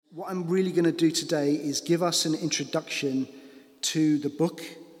What I'm really going to do today is give us an introduction to the book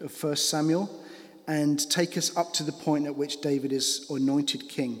of 1 Samuel and take us up to the point at which David is anointed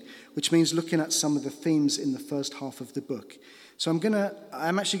king, which means looking at some of the themes in the first half of the book. So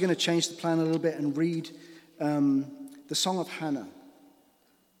I'm actually going to change the plan a little bit and read the Song of Hannah,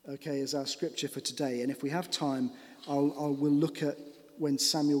 okay, as our scripture for today. And if we have time, we'll look at when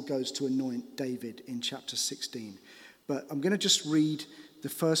Samuel goes to anoint David in chapter 16. But I'm going to just read the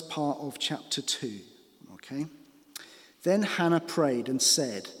first part of chapter 2, okay? Then Hannah prayed and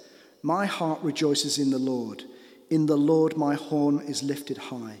said, "My heart rejoices in the Lord. In the Lord my horn is lifted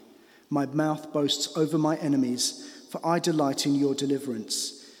high. My mouth boasts over my enemies, for I delight in your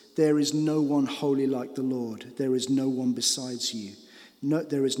deliverance. There is no one holy like the Lord. There is no one besides you.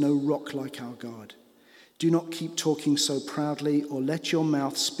 There is no rock like our God. Do not keep talking so proudly, or let your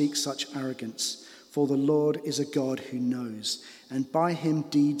mouth speak such arrogance. For the Lord is a God who knows, and by him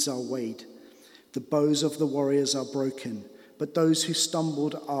deeds are weighed. The bows of the warriors are broken, but those who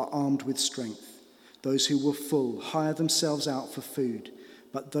stumbled are armed with strength. Those who were full hire themselves out for food,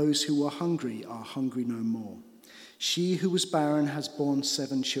 but those who were hungry are hungry no more. She who was barren has borne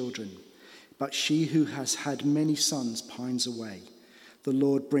 7 children, but she who has had many sons pines away. The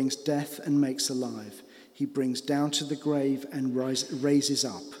Lord brings death and makes alive. He brings down to the grave and raises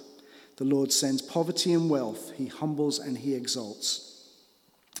up. The Lord sends poverty and wealth. He humbles and he exalts.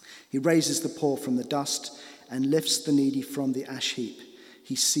 He raises the poor from the dust and lifts the needy from the ash heap.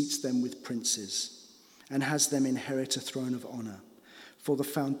 He seats them with princes and has them inherit a throne of honor. For the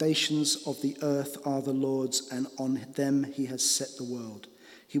foundations of the earth are the Lord's, and on them he has set the world.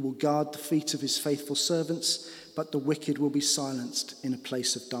 He will guard the feet of his faithful servants, but the wicked will be silenced in a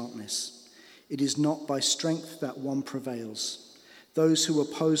place of darkness. It is not by strength that one prevails. Those who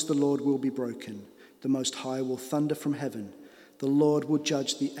oppose the Lord will be broken. The Most High will thunder from heaven. The Lord will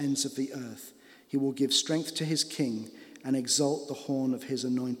judge the ends of the earth. He will give strength to his king and exalt the horn of his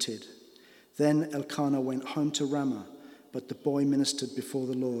anointed. Then Elkanah went home to Ramah, but the boy ministered before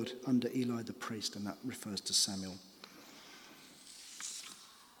the Lord under Eli the priest, and that refers to Samuel.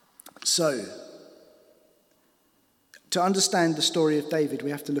 So, to understand the story of David,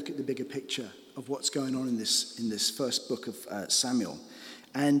 we have to look at the bigger picture of what's going on in this first book of Samuel.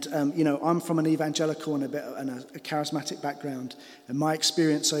 And, I'm from an evangelical and a charismatic background, and my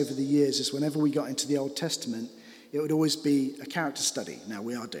experience over the years is whenever we got into the Old Testament, it would always be a character study. Now,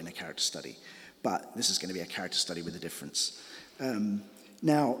 we are doing a character study, but this is going to be a character study with a difference.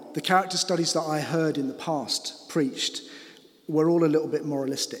 Now, the character studies that I heard in the past preached were all a little bit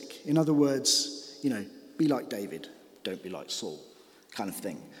moralistic. In other words, be like David, don't be like Saul, kind of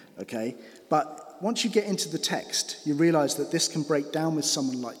thing, okay? But once you get into the text, you realize that this can break down with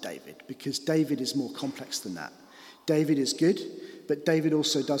someone like David, because David is more complex than that. David is good, but David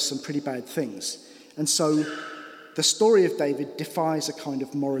also does some pretty bad things. And so the story of David defies a kind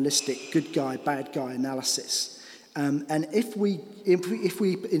of moralistic good guy, bad guy analysis. And if we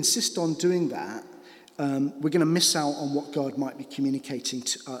insist on doing that, we're going to miss out on what God might be communicating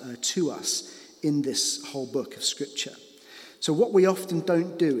to us in this whole book of Scripture. So what we often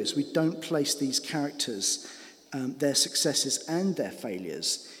don't do is we don't place these characters, their successes and their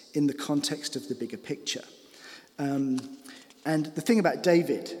failures, in the context of the bigger picture. And the thing about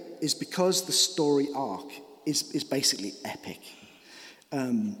David is because the story arc is basically epic.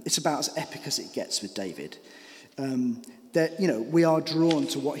 It's about as epic as it gets with David. We are drawn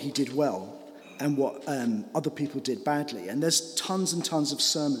to what he did well and what other people did badly. And there's tons and tons of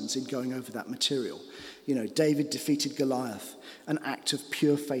sermons in going over that material. David defeated Goliath, an act of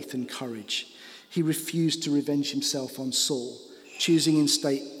pure faith and courage. He refused to revenge himself on Saul, choosing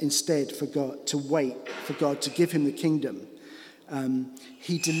instead for God to wait for God to give him the kingdom.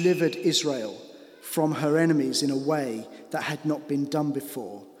 He delivered Israel from her enemies in a way that had not been done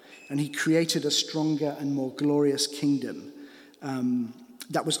before, and he created a stronger and more glorious kingdom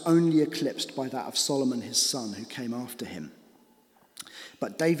that was only eclipsed by that of Solomon, his son, who came after him.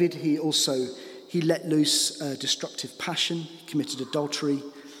 But David, he let loose destructive passion. He committed adultery.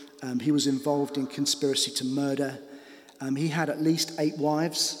 He was involved in conspiracy to murder. He had at least 8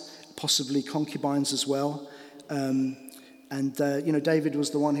 wives, possibly concubines as well. David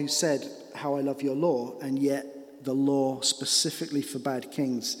was the one who said, "How I love your law," and yet the law specifically forbade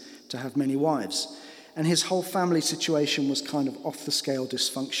kings to have many wives. And his whole family situation was kind of off the scale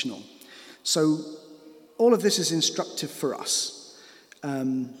dysfunctional. So all of this is instructive for us.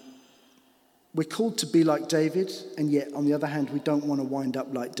 We're called to be like David, and yet, on the other hand, we don't want to wind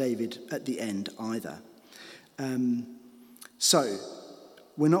up like David at the end either. So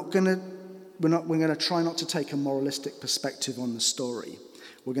we're going to try not to take a moralistic perspective on the story.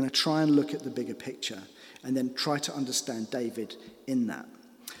 We're going to try and look at the bigger picture and then try to understand David in that.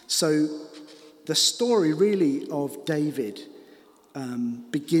 So the story really of David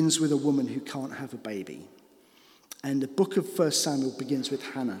begins with a woman who can't have a baby. And the book of 1 Samuel begins with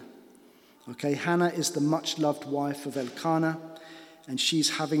Hannah. Okay, Hannah is the much-loved wife of Elkanah, and she's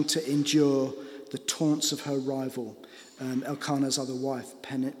having to endure the taunts of her rival, Elkanah's other wife,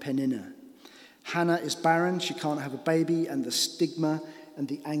 Peninnah. Hannah is barren, she can't have a baby, and the stigma and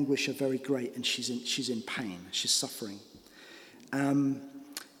the anguish are very great, and she's in pain, she's suffering.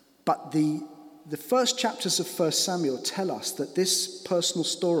 But the first chapters of 1 Samuel tell us that this personal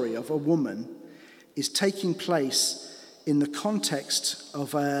story of a woman is taking place in the context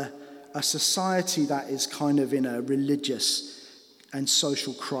of a society that is kind of in a religious and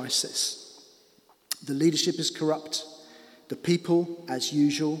social crisis. The leadership is corrupt. The people, as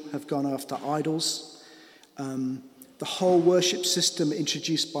usual, have gone after idols. The whole worship system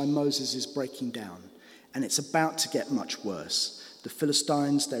introduced by Moses is breaking down, and it's about to get much worse. The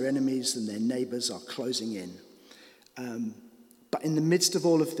Philistines, their enemies, and their neighbors are closing in. But in the midst of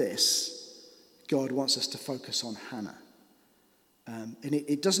all of this, God wants us to focus on Hannah. And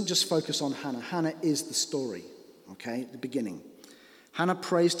it doesn't just focus on Hannah. Hannah is the story, okay, at the beginning. Hannah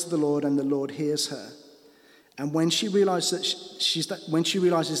prays to the Lord, and the Lord hears her. And when she realizes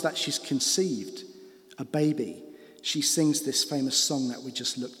that she's conceived a baby, she sings this famous song that we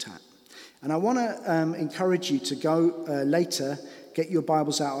just looked at. And I want to encourage you to go later, get your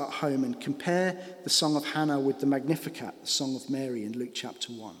Bibles out at home, and compare the Song of Hannah with the Magnificat, the Song of Mary in Luke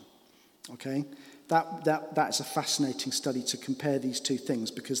chapter 1. Okay? That's a fascinating study to compare these two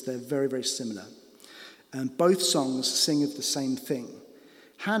things because they're very, very similar. Both songs sing of the same thing.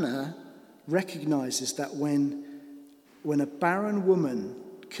 Hannah recognizes that when a barren woman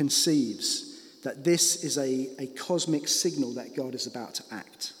conceives, that this is a cosmic signal that God is about to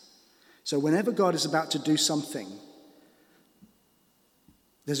act. So whenever God is about to do something,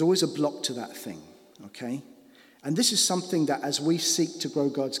 there's always a block to that thing, okay? And this is something that as we seek to grow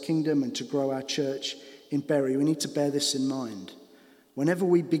God's kingdom and to grow our church in Bury, we need to bear this in mind. Whenever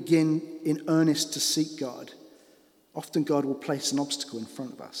we begin in earnest to seek God, often God will place an obstacle in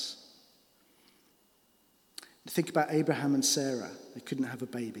front of us. Think about Abraham and Sarah. They couldn't have a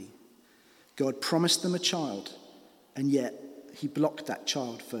baby. God promised them a child, and yet he blocked that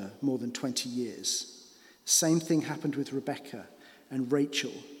child for more than 20 years. The same thing happened with Rebecca and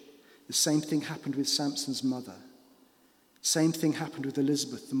Rachel. The same thing happened with Samson's mother. Same thing happened with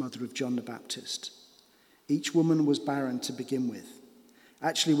Elizabeth, the mother of John the Baptist. Each woman was barren to begin with.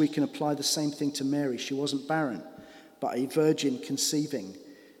 Actually, we can apply the same thing to Mary. She wasn't barren, but a virgin conceiving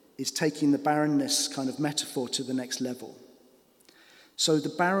is taking the barrenness kind of metaphor to the next level. So the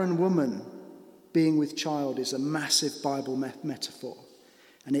barren woman being with child is a massive Bible metaphor,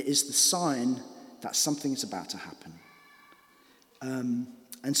 and it is the sign that something is about to happen.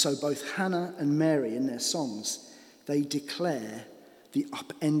 And so both Hannah and Mary in their songs, they declare the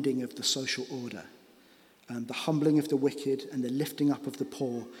upending of the social order, the humbling of the wicked and the lifting up of the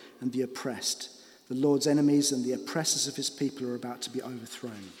poor and the oppressed. The Lord's enemies and the oppressors of his people are about to be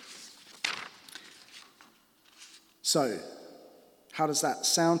overthrown. So, how does that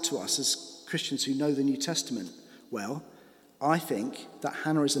sound to us as Christians who know the New Testament? Well, I think that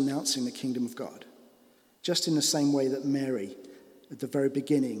Hannah is announcing the kingdom of God, just in the same way that Mary, at the very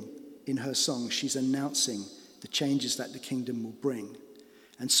beginning in her song, she's announcing the changes that the kingdom will bring.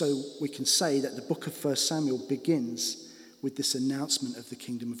 And so we can say that the book of 1 Samuel begins with this announcement of the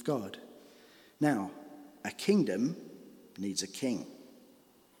kingdom of God. Now, a kingdom needs a king.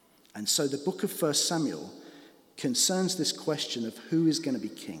 And so the book of 1 Samuel concerns this question of who is going to be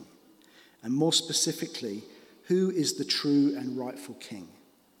king, and more specifically, who is the true and rightful king.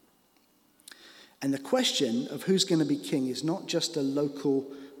 And the question of who's going to be king is not just a local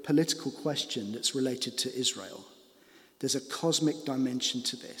political question that's related to Israel. There's a cosmic dimension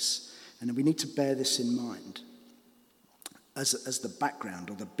to this, and we need to bear this in mind as the background,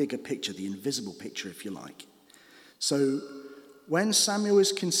 or the bigger picture, the invisible picture, if you like. So when Samuel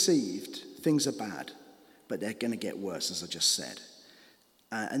is conceived, things are bad, but they're going to get worse, as I just said.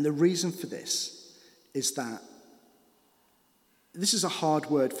 And the reason for this is that this is a hard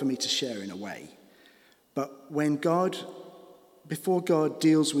word for me to share in a way, but before God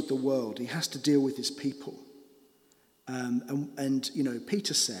deals with the world, he has to deal with his people. And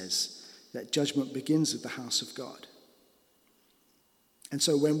Peter says that judgment begins at the house of God. And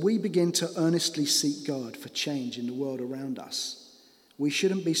so when we begin to earnestly seek God for change in the world around us, we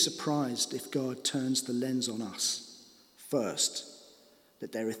shouldn't be surprised if God turns the lens on us first,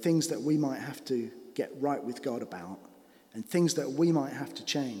 that there are things that we might have to get right with God about, and things that we might have to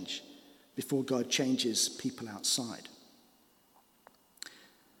change before God changes people outside.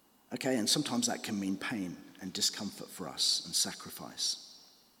 Okay, and sometimes that can mean pain and discomfort for us and sacrifice.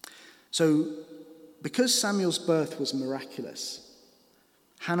 So, because Samuel's birth was miraculous,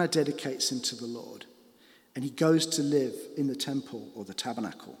 Hannah dedicates him to the Lord, and he goes to live in the temple or the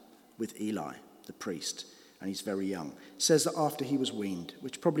tabernacle with Eli, the priest, and he's very young. It says that after he was weaned,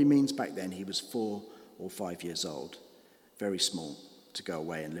 which probably means back then he was 4 or 5 years old, very small, to go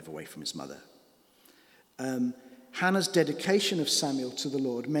away and live away from his mother. Hannah's dedication of Samuel to the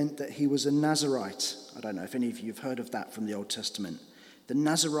Lord meant that he was a Nazirite. I don't know if any of you have heard of that from the Old Testament. The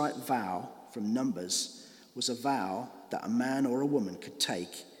Nazirite vow from Numbers was a vow that a man or a woman could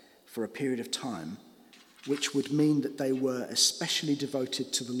take for a period of time, which would mean that they were especially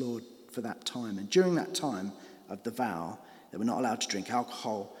devoted to the Lord for that time. And during that time of the vow, they were not allowed to drink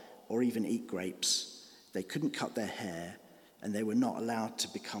alcohol or even eat grapes. They couldn't cut their hair, and they were not allowed to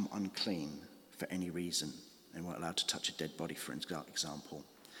become unclean for any reason. They weren't allowed to touch a dead body, for example.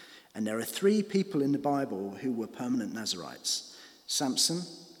 And there are 3 people in the Bible who were permanent Nazirites: Samson,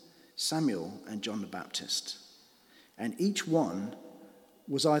 Samuel, and John the Baptist. And each one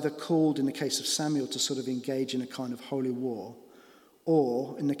was either called, in the case of Samuel, to sort of engage in a kind of holy war,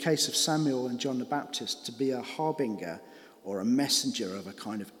 or in the case of Samuel and John the Baptist, to be a harbinger or a messenger of a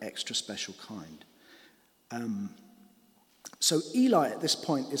kind of extra special kind. So Eli at this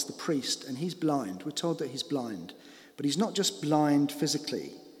point is the priest, and he's blind. We're told that he's blind, but he's not just blind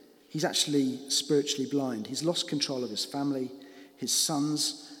physically. He's actually spiritually blind. He's lost control of his family. His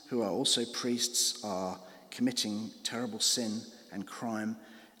sons, who are also priests, are committing terrible sin and crime,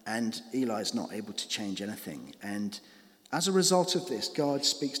 and Eli is not able to change anything. And as a result of this, God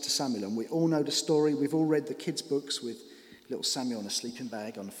speaks to Samuel, and we all know the story. We've all read the kids' books with little Samuel in a sleeping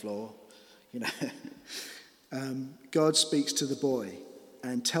bag on the floor. God speaks to the boy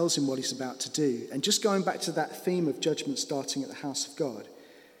and tells him what he's about to do. And just going back to that theme of judgment starting at the house of God,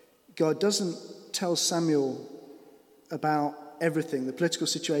 God doesn't tell Samuel about everything, the political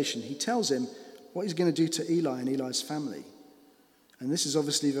situation. He tells him what he's going to do to Eli and Eli's family. And this is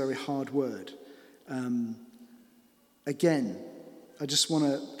obviously a very hard word. Again, I just want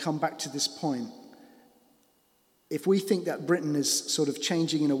to come back to this point. If we think that Britain is sort of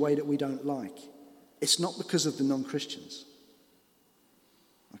changing in a way that we don't like, it's not because of the non-Christians.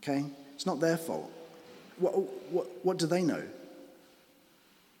 Okay? It's not their fault. What do they know?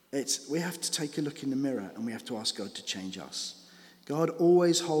 We have to take a look in the mirror, and we have to ask God to change us. God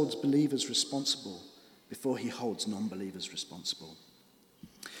always holds believers responsible before he holds non-believers responsible.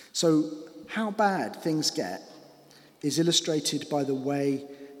 So how bad things get is illustrated by the way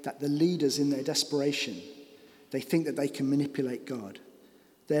that the leaders, in their desperation, they think that they can manipulate God.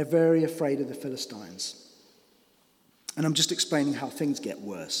 They're very afraid of the Philistines. And I'm just explaining how things get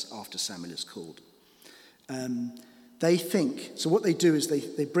worse after Samuel is called. They think, so what they do is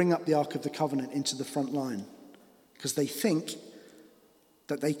they bring up the Ark of the Covenant into the front line because they think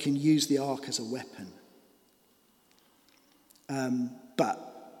that they can use the Ark as a weapon. But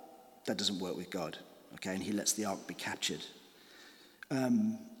that doesn't work with God, okay? And he lets the Ark be captured.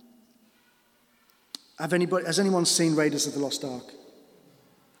 Has anyone seen Raiders of the Lost Ark?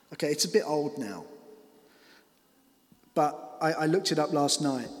 Okay, it's a bit old now. But I looked it up last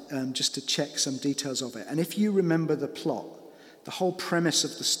night just to check some details of it. And if you remember the plot, the whole premise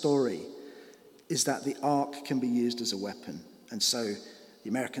of the story is that the Ark can be used as a weapon. And so the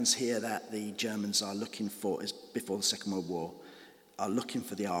Americans hear that the Germans are looking for, before the Second World War, are looking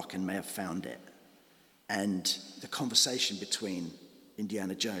for the Ark and may have found it. And the conversation between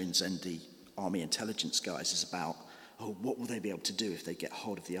Indiana Jones and the Army intelligence guys is about, what will they be able to do if they get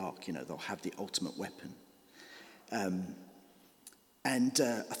hold of the Ark? They'll have the ultimate weapon. I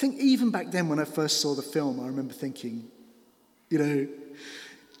think even back then when I first saw the film, I remember thinking,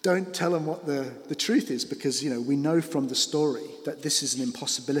 don't tell them what the truth is, because, we know from the story that this is an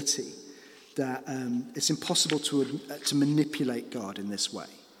impossibility, that it's impossible to manipulate God in this way.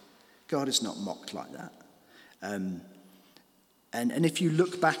 God is not mocked like that. And if you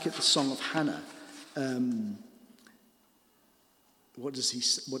look back at the Song of Hannah, what does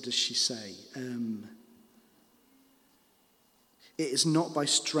she say? It is not by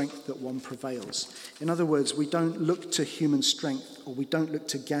strength that one prevails. In other words, we don't look to human strength, or we don't look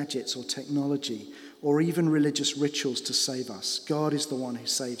to gadgets or technology or even religious rituals to save us. God is the one who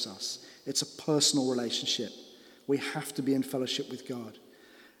saves us. It's a personal relationship. We have to be in fellowship with God.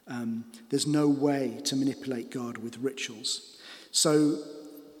 There's no way to manipulate God with rituals. So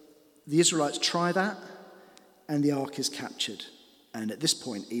the Israelites try that, and the ark is captured. And at this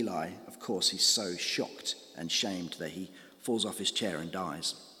point, Eli, of course, he's so shocked and shamed that he falls off his chair and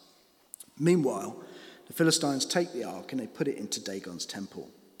dies. Meanwhile, the Philistines take the ark and they put it into Dagon's temple.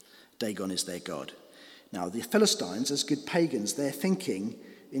 Dagon is their god. Now, the Philistines, as good pagans, they're thinking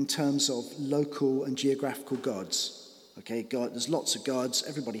in terms of local and geographical gods. Okay, God, there's lots of gods,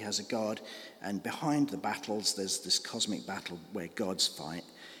 everybody has a god, and behind the battles, there's this cosmic battle where gods fight,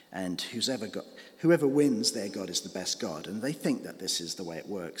 and whoever wins, their god is the best god. And they think that this is the way it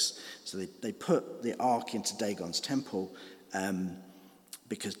works. So they put the ark into Dagon's temple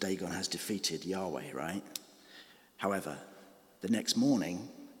because Dagon has defeated Yahweh, right? However, the next morning,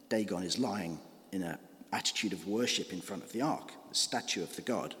 Dagon is lying in an attitude of worship in front of the ark, the statue of the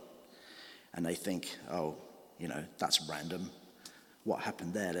god. And they think, oh, that's random. What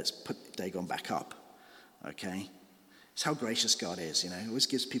happened there? Let's put Dagon back up. Okay? It's how gracious God is, He always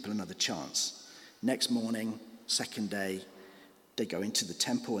gives people another chance. Next morning, second day, they go into the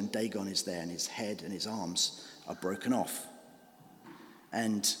temple and Dagon is there and his head and his arms are broken off.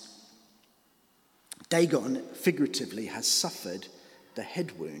 And Dagon, figuratively, has suffered the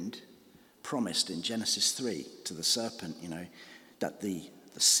head wound promised in Genesis 3 to the serpent, that the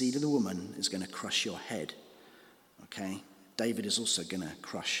seed of the woman is going to crush your head. Okay? David is also going to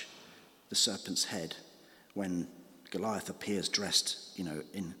crush the serpent's head when Goliath appears dressed,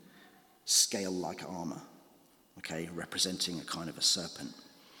 in scale-like armor, okay, representing a kind of a serpent.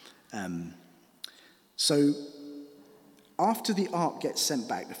 So after the ark gets sent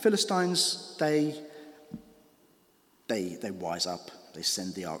back, the Philistines, they wise up. They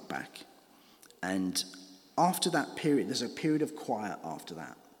send the ark back. And after that period, there's a period of quiet after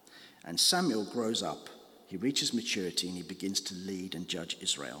that. And Samuel grows up. He reaches maturity and he begins to lead and judge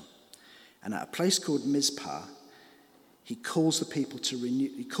Israel. And at a place called Mizpah, he calls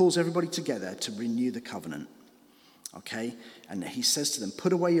everybody together to renew the covenant. Okay? And he says to them,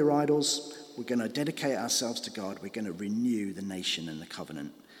 put away your idols. We're going to dedicate ourselves to God. We're going to renew the nation and the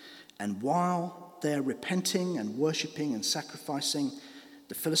covenant. And while they're repenting and worshipping and sacrificing,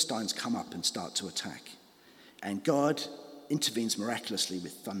 the Philistines come up and start to attack. And God intervenes miraculously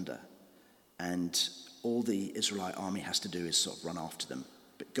with thunder. And all the Israelite army has to do is sort of run after them.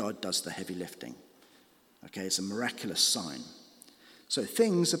 But God does the heavy lifting. Okay, it's a miraculous sign. So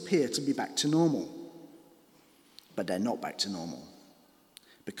things appear to be back to normal. But they're not back to normal.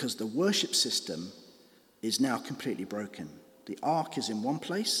 Because the worship system is now completely broken. The ark is in one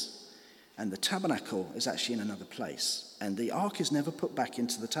place, and the tabernacle is actually in another place. And the ark is never put back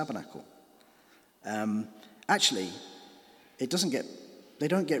into the tabernacle. Actually, they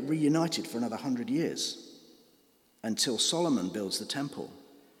don't get reunited for another 100 years until Solomon builds the temple.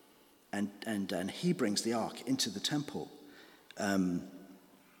 And he brings the ark into the temple.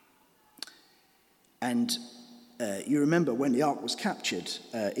 You remember when the ark was captured,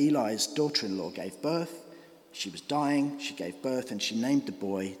 Eli's daughter-in-law gave birth. She was dying, she gave birth, and she named the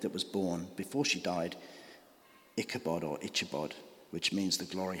boy that was born before she died Ichabod or Ichabod, which means the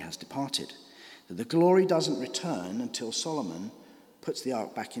glory has departed. The glory doesn't return until Solomon puts the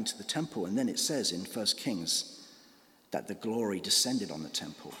ark back into the temple, and then it says in 1 Kings that the glory descended on the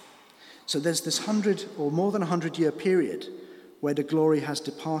temple. So there's this 100 or more than 100-year period where the glory has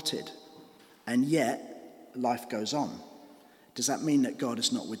departed, and yet life goes on. Does that mean that God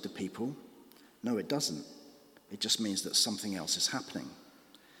is not with the people? No, it doesn't. It just means that something else is happening.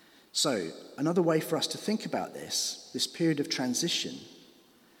 So another way for us to think about this period of transition,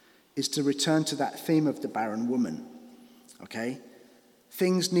 is to return to that theme of the barren woman. Okay?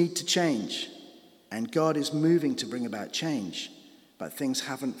 Things need to change, and God is moving to bring about change. But things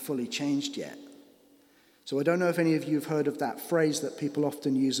haven't fully changed yet. So I don't know if any of you have heard of that phrase that people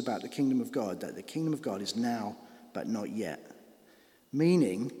often use about the kingdom of God, that the kingdom of God is now, but not yet.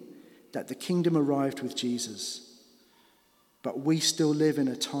 Meaning that the kingdom arrived with Jesus, but we still live in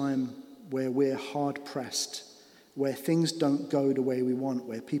a time where we're hard-pressed, where things don't go the way we want,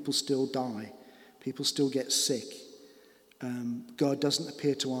 where people still die, people still get sick. God doesn't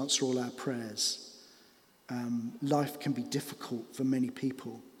appear to answer all our prayers. Life can be difficult for many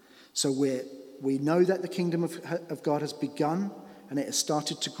people. So we know that the kingdom of God has begun and it has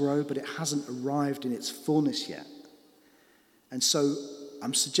started to grow, but it hasn't arrived in its fullness yet. And so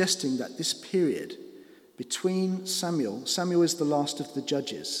I'm suggesting that this period between Samuel is the last of the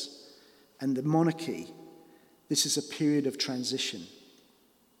judges, and the monarchy, this is a period of transition,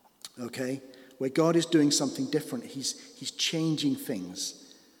 okay, where God is doing something different. He's changing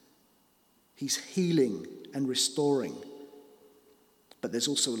things. He's healing and restoring. But there's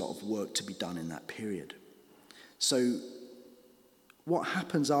also a lot of work to be done in that period. So what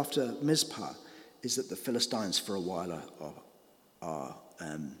happens after Mizpah is that the Philistines for a while are are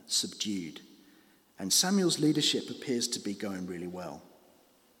subdued. And Samuel's leadership appears to be going really well.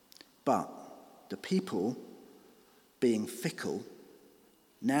 But the people, being fickle,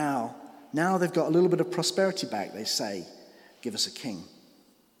 now they've got a little bit of prosperity back. They say, give us a king.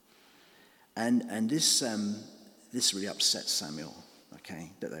 And this really upsets Samuel,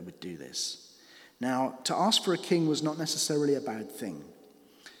 okay, that they would do this. Now, to ask for a king was not necessarily a bad thing.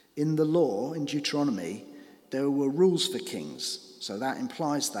 In the law, in Deuteronomy, there were rules for kings. So that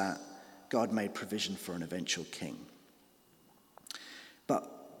implies that God made provision for an eventual king. But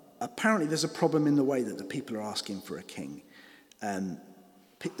apparently there's a problem in the way that the people are asking for a king.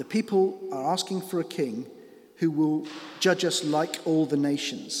 The people are asking for a king who will judge us like all the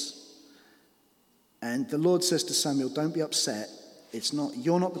nations. And the Lord says to Samuel, don't be upset.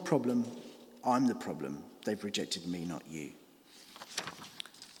 You're not the problem, I'm the problem. They've rejected me, not you.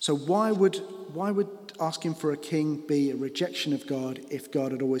 So why would asking for a king be a rejection of God if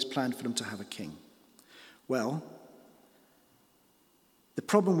God had always planned for them to have a king? Well, the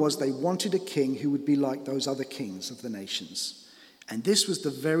problem was they wanted a king who would be like those other kings of the nations. And this was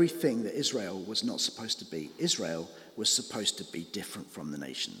the very thing that Israel was not supposed to be. Israel was supposed to be different from the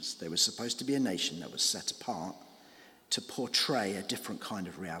nations. They were supposed to be a nation that was set apart to portray a different kind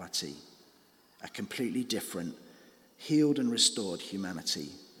of reality, a completely different, healed and restored humanity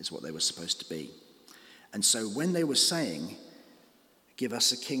is what they were supposed to be. And so when they were saying, give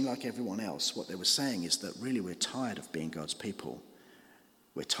us a king like everyone else, what they were saying is that really we're tired of being God's people.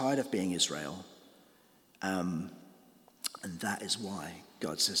 We're tired of being Israel. And that is why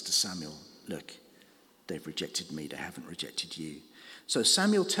God says to Samuel, look, they've rejected me, they haven't rejected you. So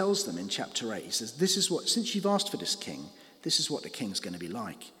Samuel tells them in chapter 8, he says, since you've asked for this king, this is what the king's going to be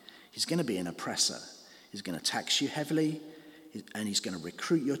like. He's going to be an oppressor. He's going to tax you heavily, and he's going to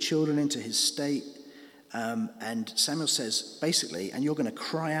recruit your children into his state. And Samuel says, basically, and you're going to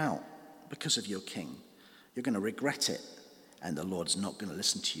cry out because of your king. You're going to regret it, and the Lord's not going to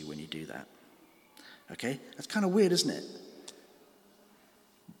listen to you when you do that. Okay? That's kind of weird, isn't it?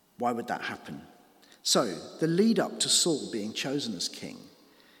 Why would that happen? So, the lead up to Saul being chosen as king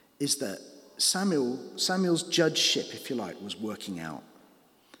is that Samuel's judgeship, if you like, was working out.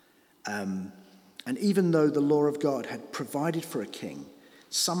 And even though the law of God had provided for a king,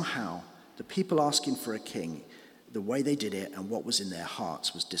 somehow the people asking for a king, the way they did it and what was in their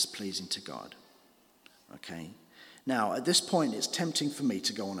hearts was displeasing to God. Okay? Now, at this point, it's tempting for me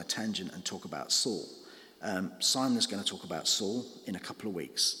to go on a tangent and talk about Saul. Simon is going to talk about Saul in a couple of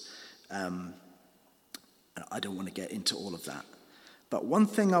weeks. And I don't want to get into all of that. But one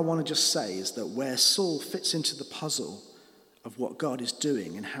thing I want to just say is that where Saul fits into the puzzle of what God is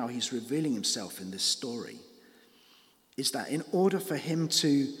doing and how he's revealing himself in this story is that in order for him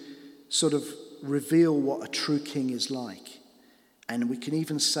to sort of reveal what a true king is like, and we can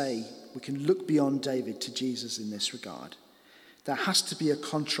even say, we can look beyond David to Jesus in this regard, there has to be a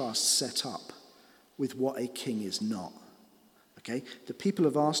contrast set up with what a king is not. Okay? The people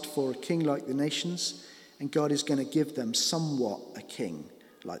have asked for a king like the nations, and God is going to give them somewhat a king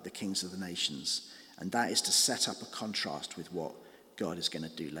like the kings of the nations. And that is to set up a contrast with what God is going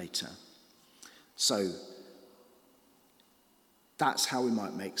to do later. So that's how we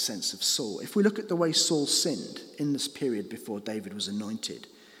might make sense of Saul. If we look at the way Saul sinned in this period before David was anointed,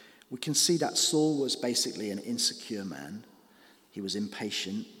 we can see that Saul was basically an insecure man. He was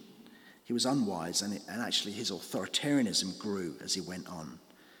impatient. He was unwise, and actually his authoritarianism grew as he went on.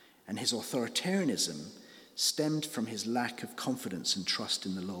 And his authoritarianism stemmed from his lack of confidence and trust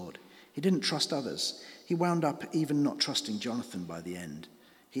in the Lord. He didn't trust others. He wound up even not trusting Jonathan by the end.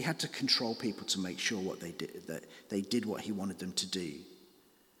 He had to control people to make sure that they did what he wanted them to do.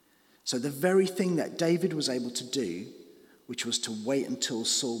 So the very thing that David was able to do, which was to wait until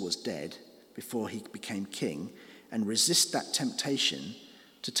Saul was dead before he became king and resist that temptation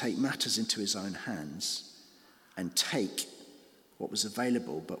to take matters into his own hands and take what was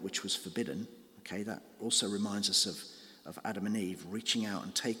available but which was forbidden. Okay, that also reminds us of Adam and Eve reaching out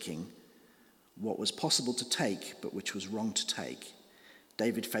and taking what was possible to take but which was wrong to take.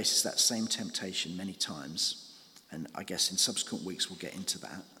 David faces that same temptation many times, and I guess in subsequent weeks we'll get into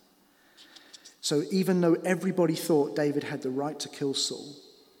that. So even though everybody thought David had the right to kill Saul,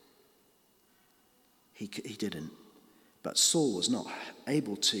 he didn't. But Saul was not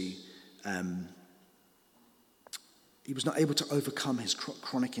able to overcome his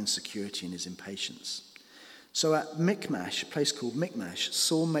chronic insecurity and his impatience. So at Michmash, a place called Michmash,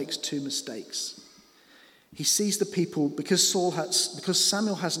 Saul makes two mistakes. He sees the people, because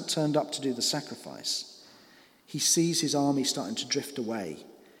Samuel hasn't turned up to do the sacrifice, he sees his army starting to drift away.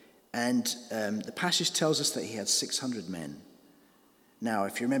 And the passage tells us that he had 600 men Now,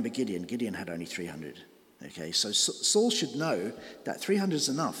 if you remember Gideon had only 300. Okay, so Saul should know that 300 is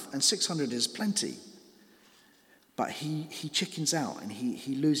enough and 600 is plenty. But he chickens out and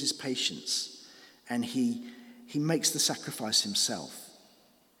he loses patience and he makes the sacrifice himself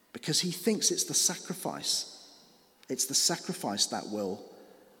because he thinks it's the sacrifice. It's the sacrifice that will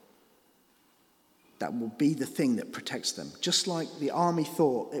be the thing that protects them. Just like the army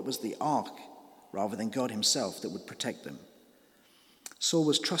thought it was the ark rather than God himself that would protect them. Saul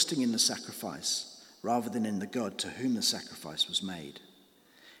was trusting in the sacrifice rather than in the God to whom the sacrifice was made.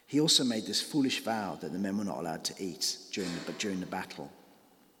 He also made this foolish vow that the men were not allowed to eat during the battle.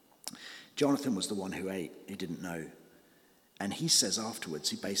 Jonathan was the one who ate. He didn't know. And he says afterwards,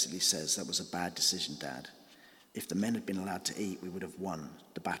 he basically says, that was a bad decision, Dad. If the men had been allowed to eat, we would have won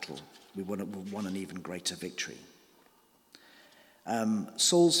the battle. We would have won an even greater victory.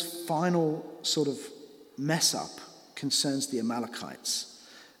 Saul's final sort of mess up concerns the Amalekites.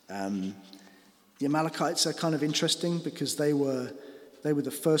 The Amalekites are kind of interesting because they were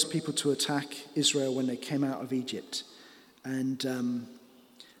the first people to attack Israel when they came out of Egypt. And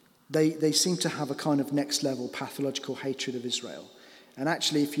they seem to have a kind of next level pathological hatred of Israel. And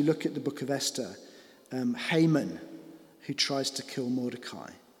actually, if you look at the book of Esther, Haman, who tries to kill Mordecai,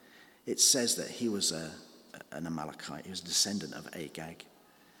 it says that he was an Amalekite. He was a descendant of Agag.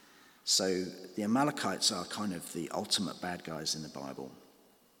 So the Amalekites are kind of the ultimate bad guys in the Bible.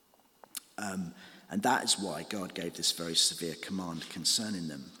 And that is why God gave this very severe command concerning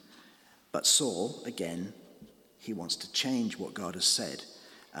them. But Saul, again, he wants to change what God has said.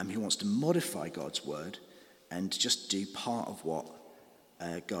 He wants to modify God's word and just do part of what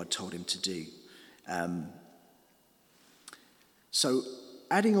God told him to do. So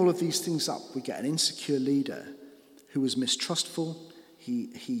adding all of these things up, we get an insecure leader who was mistrustful.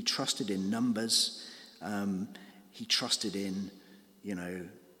 He trusted in numbers. He trusted in,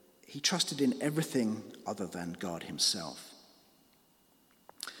 he trusted in everything other than God himself.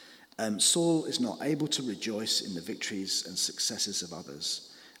 Saul is not able to rejoice in the victories and successes of others.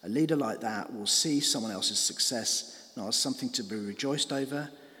 A leader like that will see someone else's success not as something to be rejoiced over,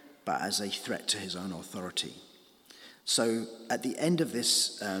 but as a threat to his own authority. So at the end of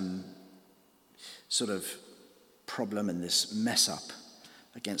this sort of problem and this mess up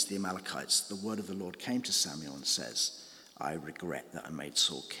against the Amalekites, the word of the Lord came to Samuel and says, I regret that I made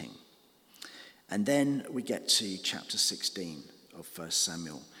Saul king. And then we get to chapter 16 of 1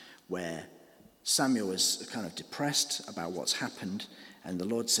 Samuel, where Samuel is kind of depressed about what's happened, and the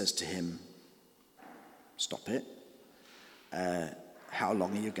Lord says to him, stop it. How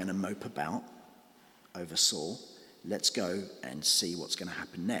long are you going to mope about over Saul? Let's go and see what's going to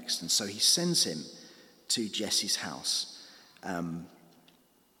happen next. And so he sends him to Jesse's house. And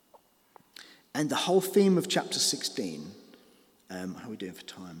the whole theme of chapter 16, how are we doing for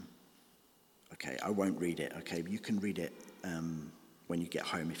time? Okay, I won't read it. Okay, you can read it when you get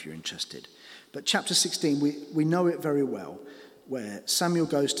home if you're interested. But chapter 16, we know it very well, where Samuel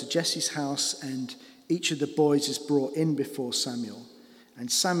goes to Jesse's house and each of the boys is brought in before Samuel. And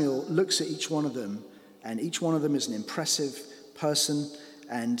Samuel looks at each one of them, and each one of them is an impressive person.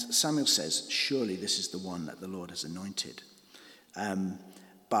 And Samuel says, surely this is the one that the Lord has anointed.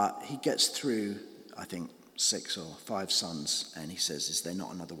 But he gets through, I think, 6 or 5 sons, and he says, is there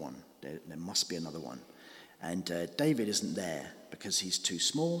not another one? There must be another one. And David isn't there because he's too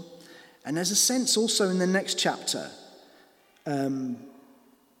small. And there's a sense also in the next chapter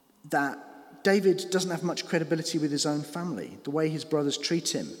that David doesn't have much credibility with his own family. The way his brothers treat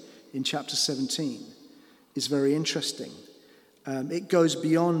him in chapter 17 is very interesting. It goes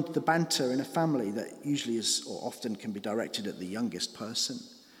beyond the banter in a family that usually is or often can be directed at the youngest person.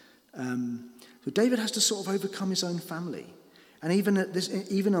 So David has to sort of overcome his own family. And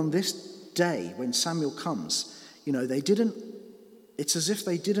even on this day when Samuel comes, it's as if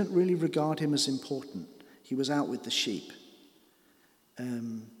they didn't really regard him as important. He was out with the sheep.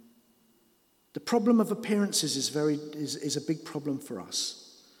 The problem of appearances is a big problem for us.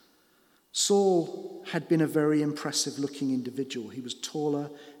 Saul had been a very impressive looking individual. He was taller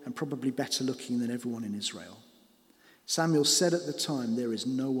and probably better looking than everyone in Israel. Samuel said at the time, there is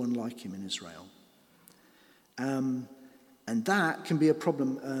no one like him in Israel. And that can be a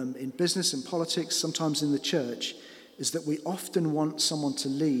problem in business and politics, sometimes in the church, is that we often want someone to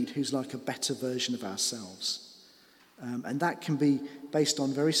lead who's like a better version of ourselves. And that can be based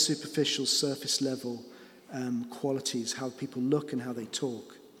on very superficial, surface level qualities, how people look and how they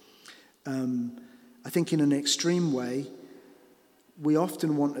talk. I think in an extreme way, we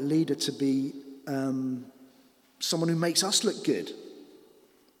often want a leader to be someone who makes us look good,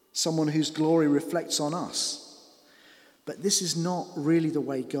 someone whose glory reflects on us. But this is not really the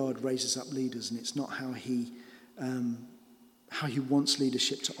way God raises up leaders, and it's not how he wants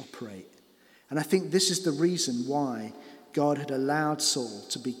leadership to operate. And I think this is the reason why God had allowed Saul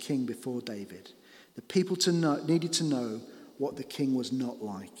to be king before David. The people needed to know what the king was not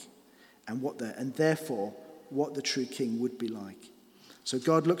like, and therefore what the true king would be like. So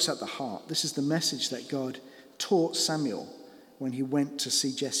God looks at the heart. This is the message that God taught Samuel when he went to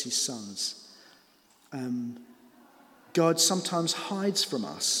see Jesse's sons. God sometimes hides from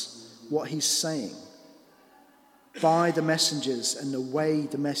us what he's saying by the messengers and the way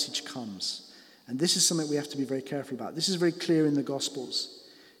the message comes. And this is something we have to be very careful about. This is very clear in the Gospels.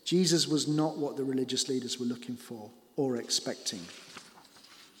 Jesus was not what the religious leaders were looking for or expecting.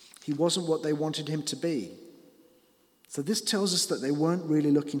 He wasn't what they wanted him to be. So this tells us that they weren't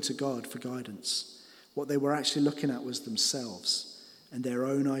really looking to God for guidance. What they were actually looking at was themselves and their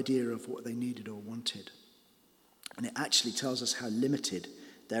own idea of what they needed or wanted. And it actually tells us how limited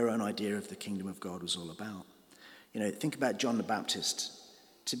their own idea of the kingdom of God was all about. Think about John the Baptist.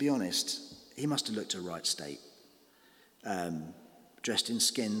 To be honest, he must have looked a right state. Dressed in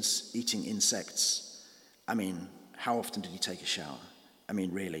skins, eating insects. How often did he take a shower?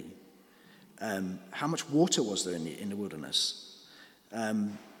 Really. How much water was there in the wilderness?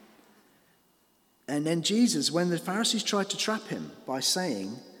 And then Jesus, when the Pharisees tried to trap him by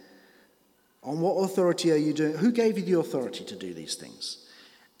saying, on what authority are you doing? Who gave you the authority to do these things?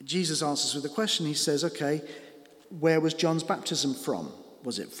 Jesus answers with a question. He says, okay, where was John's baptism from?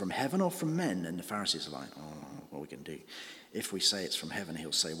 Was it from heaven or from men? And the Pharisees are like, what are we going to do? If we say it's from heaven,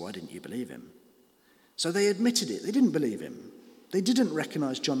 he'll say, why didn't you believe him? So they admitted it. They didn't believe him. They didn't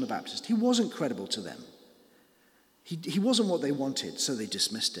recognize John the Baptist. He wasn't credible to them. He wasn't what they wanted, so they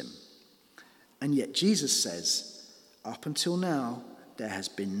dismissed him. And yet Jesus says, up until now, there has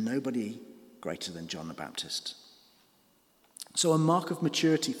been nobody greater than John the Baptist. So a mark of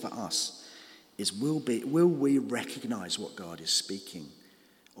maturity for us is will we recognize what God is speaking?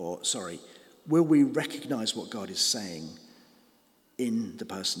 Will we recognize what God is saying in the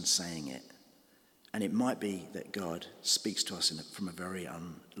person saying it? And it might be that God speaks to us from a very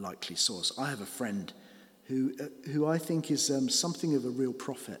unlikely source. I have a friend who I think is something of a real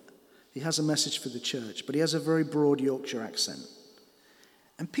prophet. He has a message for the church, but he has a very broad Yorkshire accent.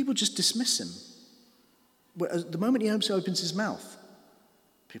 And people just dismiss him. The moment he opens his mouth,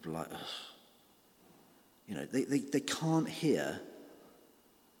 people are like, ugh. They can't hear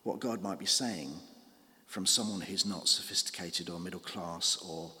what God might be saying from someone who's not sophisticated or middle class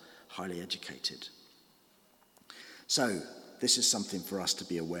or highly educated. So this is something for us to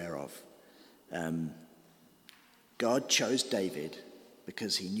be aware of. God chose David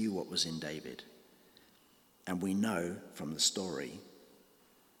because he knew what was in David. And we know from the story,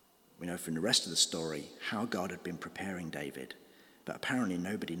 we know from the rest of the story, how God had been preparing David. But apparently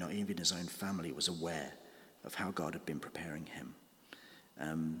nobody, not even his own family, was aware of how God had been preparing him.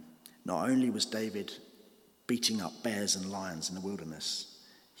 Not only was David beating up bears and lions in the wilderness,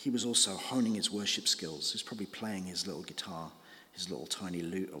 he was also honing his worship skills. He was probably playing his little guitar, his little tiny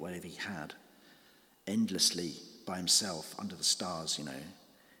lute or whatever he had, endlessly by himself under the stars,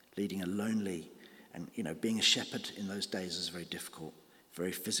 leading a lonely, and, being a shepherd in those days is very difficult,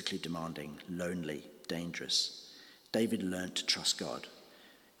 very physically demanding, lonely, dangerous. David learned to trust God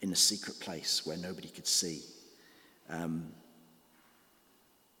in a secret place where nobody could see.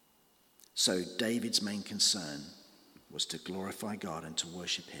 So David's main concern was to glorify God and to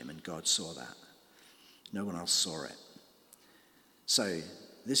worship him, and God saw that. No one else saw it. So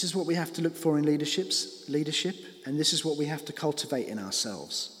this is what we have to look for in leadership, and this is what we have to cultivate in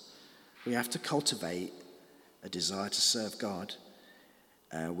ourselves. We have to cultivate a desire to serve God,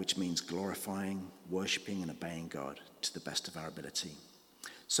 which means glorifying, worshipping, and obeying God to the best of our ability.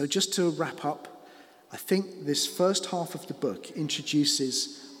 So just to wrap up, I think this first half of the book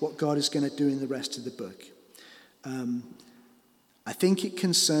introduces what God is going to do in the rest of the book. I think it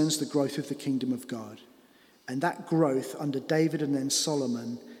concerns the growth of the kingdom of God. And that growth under David and then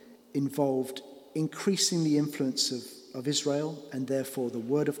Solomon involved increasing the influence of Israel and therefore the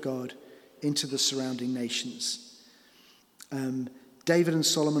word of God into the surrounding nations. David and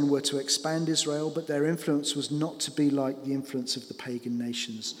Solomon were to expand Israel, but their influence was not to be like the influence of the pagan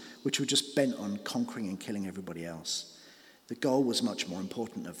nations, which were just bent on conquering and killing everybody else. The goal was much more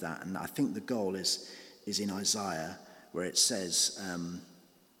important of that, and I think the goal is in Isaiah, where it says,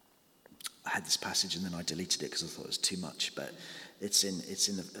 I had this passage and then I deleted it because I thought it was too much, but it's in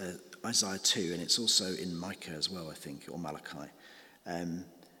Isaiah 2, and it's also in Micah as well, I think, or Malachi. That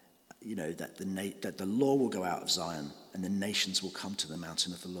the law will go out of Zion and the nations will come to the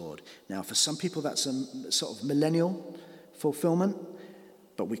mountain of the Lord. Now, for some people that's a sort of millennial fulfillment.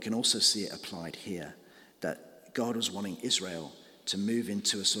 But we can also see it applied here, that God was wanting Israel to move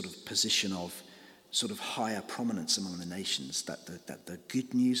into a sort of position of sort of higher prominence among the nations, that the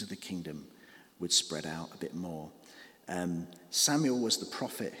good news of the kingdom would spread out a bit more. Samuel was the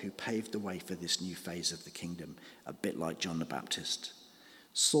prophet who paved the way for this new phase of the kingdom, a bit like John the Baptist.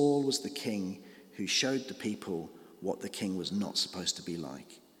 Saul was the king who showed the people what the king was not supposed to be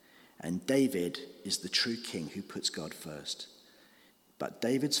like. And David is the true king who puts God first. But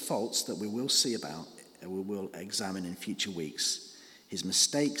David's faults that we will see about, and we will examine in future weeks, his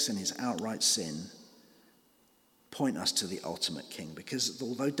mistakes and his outright sin point us to the ultimate king. Because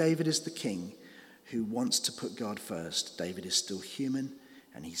although David is the king who wants to put God first, David is still human,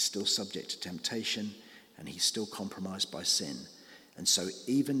 and he's still subject to temptation, and he's still compromised by sin. And so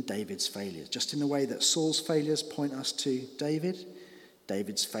even David's failures, just in the way that Saul's failures point us to David,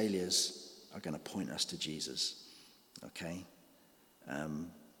 David's failures are going to point us to Jesus. Okay?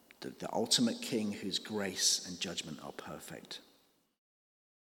 The ultimate king whose grace and judgment are perfect.